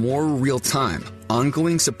provided more real-time,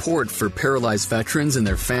 ongoing support for paralyzed veterans and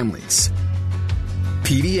their families.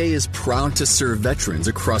 PVA is proud to serve veterans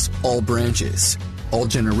across all branches, all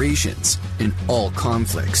generations, and all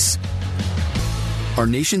conflicts. Our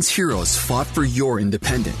nation's heroes fought for your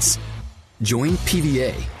independence. Join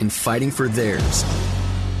PVA in fighting for theirs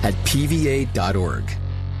at pva.org.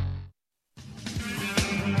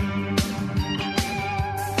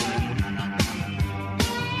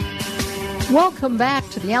 Welcome back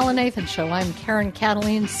to the Alan Nathan Show. I'm Karen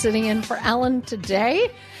Kataline, sitting in for Alan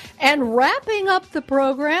today. And wrapping up the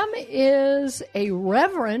program is a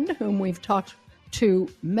reverend whom we've talked to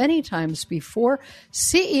many times before,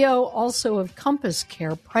 CEO also of Compass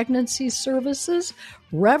Care Pregnancy Services.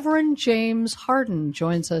 Reverend James Harden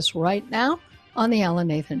joins us right now on the Alan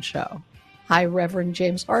Nathan Show. Hi, Reverend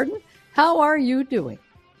James Harden. How are you doing?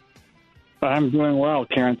 I'm doing well,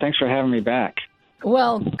 Karen. Thanks for having me back.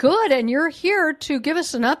 Well, good. And you're here to give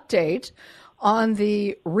us an update on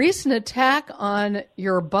the recent attack on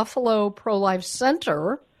your Buffalo Pro-Life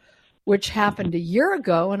Center, which happened a year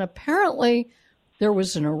ago, and apparently there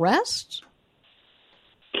was an arrest?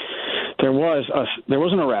 There was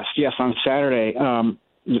an arrest, yes, on Saturday,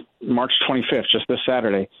 March 25th, just this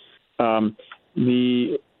Saturday.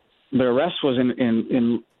 The arrest was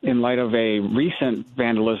in light of a recent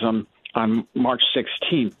vandalism on March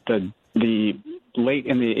 16th, the late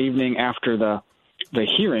in the evening after the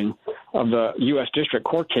hearing of the U.S. District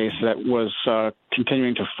Court case that was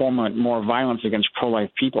continuing to foment more violence against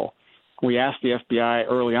pro-life people. We asked the FBI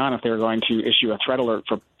early on if they were going to issue a threat alert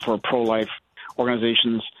for pro-life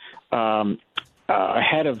organizations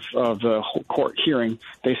ahead of the court hearing.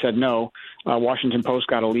 They said no. Washington Post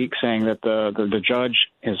got a leak saying that the judge,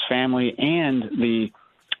 his family, and the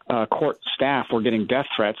court staff were getting death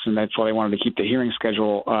threats, and that's why they wanted to keep the hearing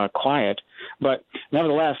schedule quiet. But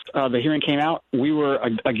nevertheless, the hearing came out. We were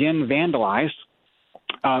again vandalized.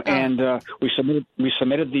 And we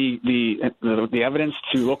submitted the evidence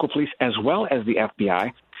to local police as well as the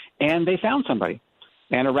FBI, and they found somebody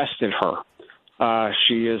and arrested her.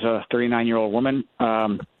 She is a 39-year-old woman,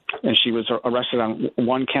 and she was arrested on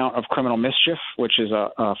one count of criminal mischief, which is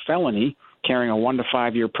a felony carrying a 1 to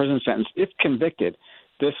 5 year prison sentence. If convicted,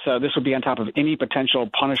 this would be on top of any potential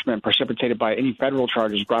punishment precipitated by any federal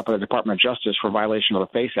charges brought by the Department of Justice for violation of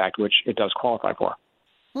the FACE Act, which it does qualify for.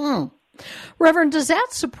 Reverend, does that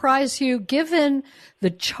surprise you, given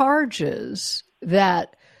the charges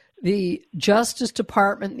that the Justice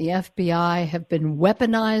Department and the FBI have been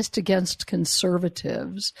weaponized against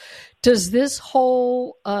conservatives? Does this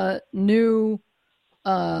whole new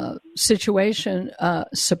situation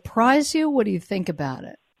surprise you? What do you think about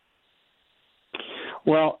it?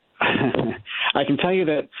 Well, I can tell you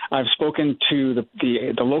that I've spoken to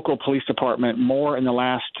the local police department more in the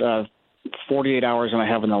last 48 hours than I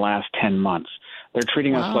have in the last 10 months. They're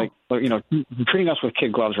treating us treating us with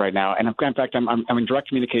kid gloves right now. And in fact, I'm in direct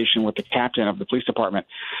communication with the captain of the police department.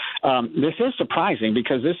 This is surprising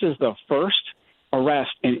because this is the first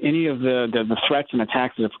arrest in any of the threats and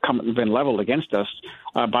attacks that have been leveled against us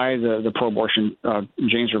by the pro-abortion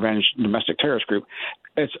Jane's Revenge domestic terrorist group.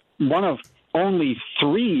 It's one of only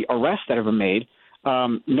 3 arrests that have been made.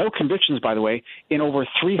 No convictions, by the way, in over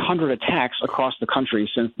 300 attacks across the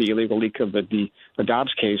country since the illegal leak of the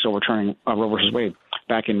Dobbs case overturning Roe versus Wade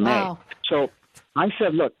back in May. So I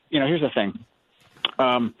said, look, here's the thing.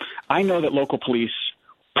 I know that local police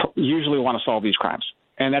usually want to solve these crimes,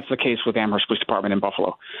 and that's the case with Amherst Police Department in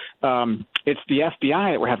Buffalo. It's the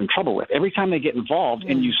FBI that we're having trouble with. Every time they get involved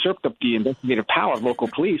and usurp the investigative power of local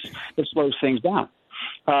police, it slows things down.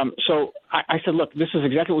 So I said, look, this is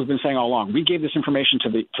exactly what we've been saying all along. We gave this information to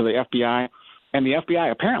the FBI, and the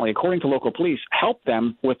FBI apparently, according to local police, helped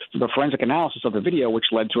them with the forensic analysis of the video, which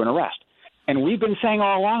led to an arrest. And we've been saying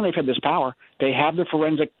all along they've had this power. They have the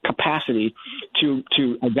forensic capacity to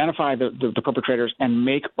identify the perpetrators and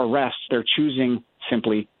make arrests. They're choosing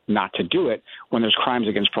simply not to do it when there's crimes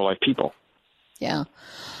against pro-life people. Yeah.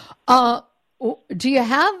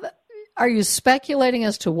 Are you speculating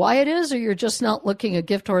as to why it is, or you're just not looking a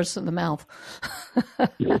gift horse in the mouth?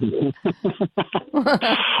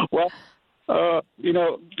 Well,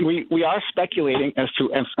 we are speculating as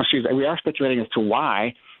to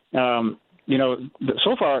why.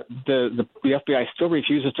 so far the FBI still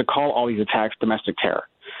refuses to call all these attacks domestic terror.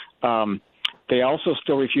 They also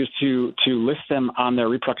still refuse to list them on their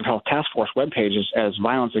reproductive health task force web pages as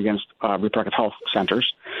violence against reproductive health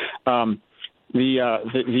centers.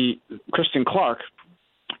 The Kristen Clark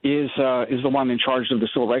is the one in charge of the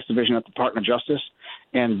Civil Rights Division at the Department of Justice,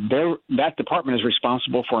 and that department is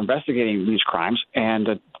responsible for investigating these crimes. And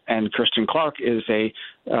Kristen Clark is a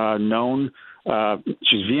known.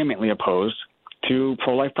 She's vehemently opposed to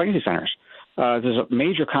pro-life pregnancy centers. There's a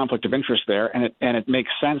major conflict of interest there, and it makes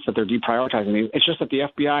sense that they're deprioritizing these. It's just that the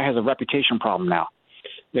FBI has a reputation problem now.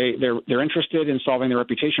 They're interested in solving the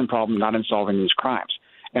reputation problem, not in solving these crimes.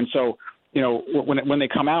 And so, when they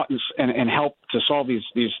come out and help to solve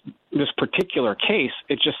this particular case,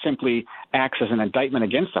 it just simply acts as an indictment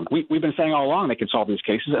against them. We've been saying all along they could solve these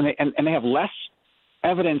cases, and they have less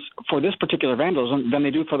evidence for this particular vandalism than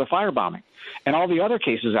they do for the firebombing and all the other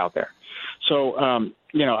cases out there. So,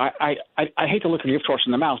 I hate to look a gift horse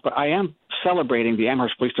in the mouth, but I am celebrating the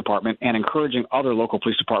Amherst Police Department and encouraging other local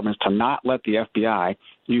police departments to not let the FBI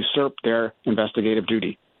usurp their investigative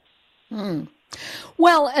duty.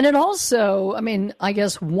 Well, and it also, I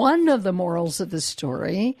guess one of the morals of the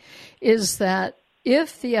story is that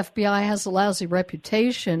if the FBI has a lousy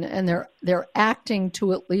reputation and they're acting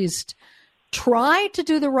to at least try to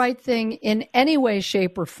do the right thing in any way,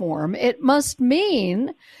 shape, or form, it must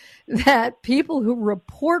mean that people who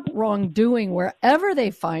report wrongdoing wherever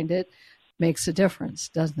they find it makes a difference,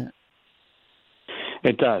 doesn't it?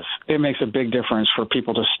 It does. It makes a big difference for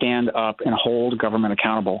people to stand up and hold government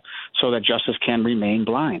accountable so that justice can remain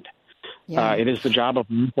blind. Yeah. It is the job of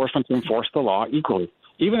enforcement to enforce the law equally.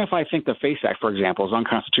 Even if I think the FACE Act, for example, is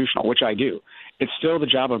unconstitutional, which I do, it's still the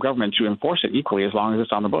job of government to enforce it equally as long as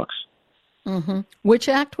it's on the books. Mm-hmm. Which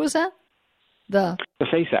act was that? The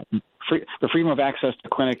FACE Act, the Freedom of Access to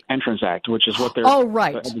Clinic Entrance Act, which is what they're... Oh,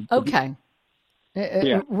 right. Okay.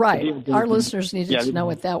 Right. Our listeners needed to know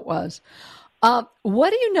what that was.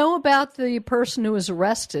 What do you know about the person who was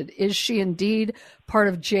arrested? Is she indeed part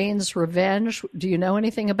of Jane's revenge? Do you know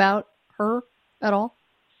anything about her at all?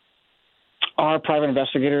 Our private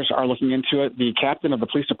investigators are looking into it. The captain of the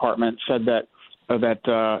police department said that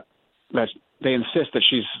they insist that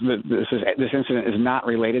this incident is not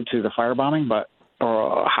related to the firebombing,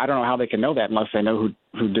 or I don't know how they can know that unless they know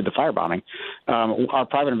who did the firebombing. Our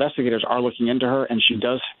private investigators are looking into her, and she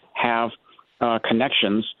does have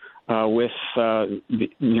connections with the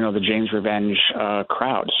Jane's Revenge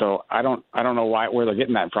crowd. So I don't know where they're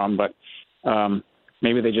getting that from, but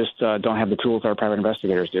maybe they just don't have the tools our private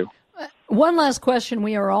investigators do. One last question.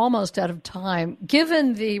 We are almost out of time.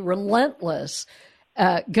 Given the relentless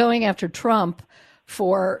going after Trump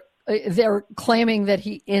for they're claiming that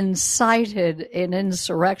he incited an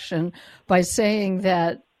insurrection by saying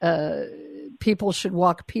that people should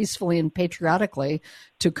walk peacefully and patriotically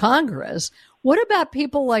to Congress. What about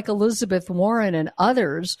people like Elizabeth Warren and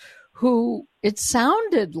others who it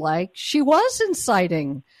sounded like she was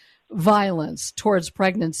inciting violence towards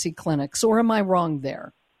pregnancy clinics? Or am I wrong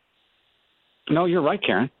there? No, you're right,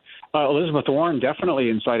 Karen. Elizabeth Warren definitely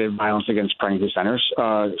incited violence against pregnancy centers,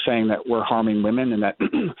 saying that we're harming women and that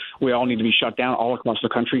we all need to be shut down all across the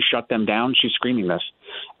country, shut them down. She's screaming this.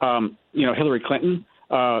 Hillary Clinton,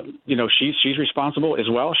 she's responsible as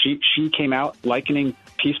well. She came out likening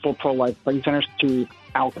peaceful pro-life pregnancy centers to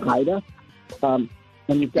Al-Qaeda. And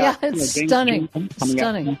you've got, it's stunning.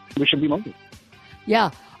 Stunning. We should be moving.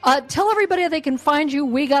 Yeah. Tell everybody they can find you.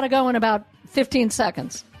 We got to go in about 15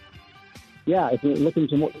 seconds. Yeah, if you're looking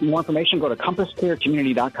for more information, go to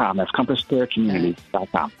compasscarecommunity.com. That's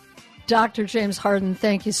compasscarecommunity.com. Dr. James Harden,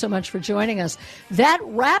 thank you so much for joining us. That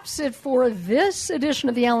wraps it for this edition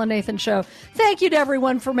of the Ellen Nathan Show. Thank you to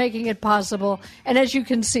everyone for making it possible. And as you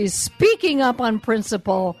can see, speaking up on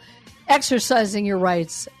principle, exercising your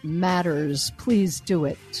rights matters. Please do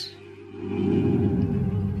it.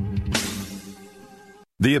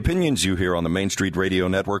 The opinions you hear on the Main Street Radio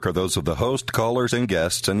Network are those of the host, callers, and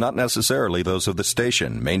guests, and not necessarily those of the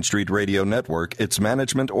station, Main Street Radio Network, its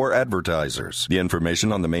management, or advertisers. The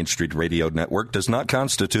information on the Main Street Radio Network does not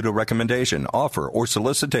constitute a recommendation, offer, or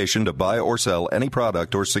solicitation to buy or sell any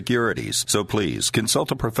product or securities. So please,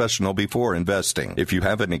 consult a professional before investing. If you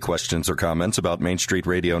have any questions or comments about Main Street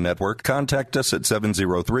Radio Network, contact us at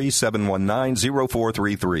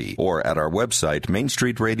 703-719-0433 or at our website,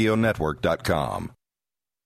 mainstreetradionetwork.com.